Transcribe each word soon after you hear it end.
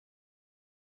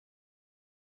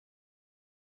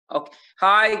Okay.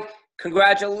 Hi,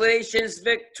 congratulations,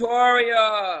 Victoria,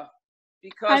 Hi,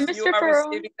 because you Mr. are Faraone.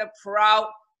 receiving the Prout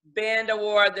Band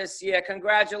Award this year.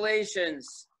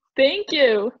 Congratulations. Thank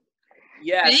you.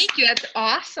 Yes. Thank you. That's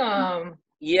awesome.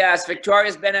 Yes,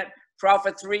 Victoria's been at Prout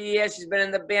for 3 years. She's been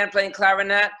in the band playing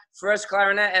clarinet, first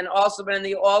clarinet, and also been in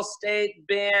the all-state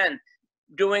band,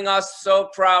 doing us so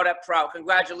proud at Prout.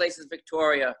 Congratulations,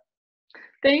 Victoria.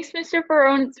 Thanks, Mr.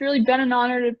 Faraone. It's really been an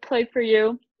honor to play for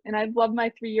you, and I've loved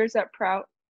my 3 years at Prout.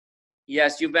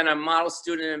 Yes, you've been a model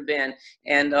student in band,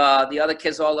 and the other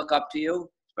kids all look up to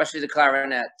you, especially the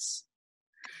clarinets.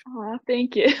 Aw,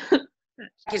 thank you.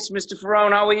 It's Mr.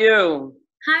 Faraone. How are you?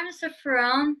 Hi, Mr.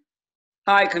 Faraone.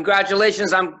 Hi,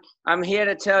 congratulations. I'm here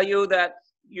to tell you that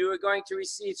you are going to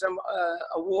receive some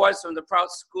awards from the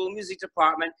Prout School Music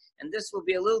Department, and this will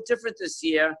be a little different this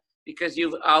year because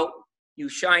you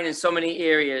shine in so many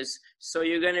areas. So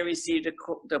you're going to receive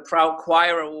the Prout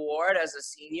Choir Award as a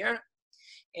senior,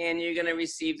 and you're going to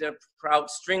receive the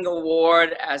Prout String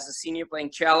Award as a senior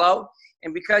playing cello.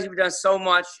 And because you've done so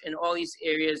much in all these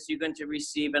areas, you're going to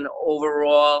receive an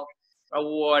overall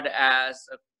award as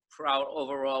a Prout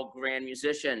overall grand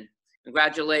musician.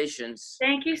 Congratulations.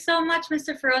 Thank you so much,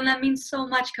 Mr. Faraone. That means so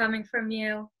much coming from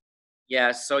you.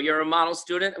 Yes, so you're a model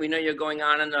student. We know you're going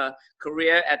on in a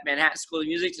career at Manhattan School of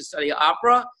Music to study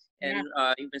opera, and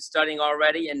you've been studying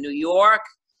already in New York,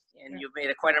 and you've made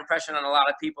quite an impression on a lot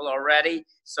of people already.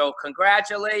 So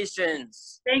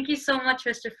congratulations. Thank you so much,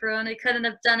 Mr. Faraone. I couldn't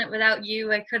have done it without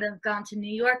you. I couldn't have gone to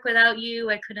New York without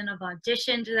you. I couldn't have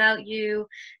auditioned without you.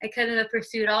 I couldn't have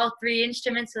pursued all 3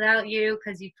 instruments without you,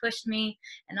 because you pushed me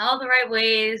in all the right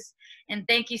ways. And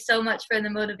thank you so much for the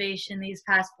motivation these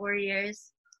past 4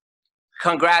 years.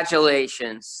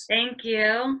 Congratulations. Thank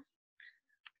you.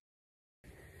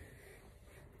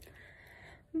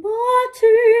 Batti,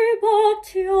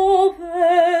 batti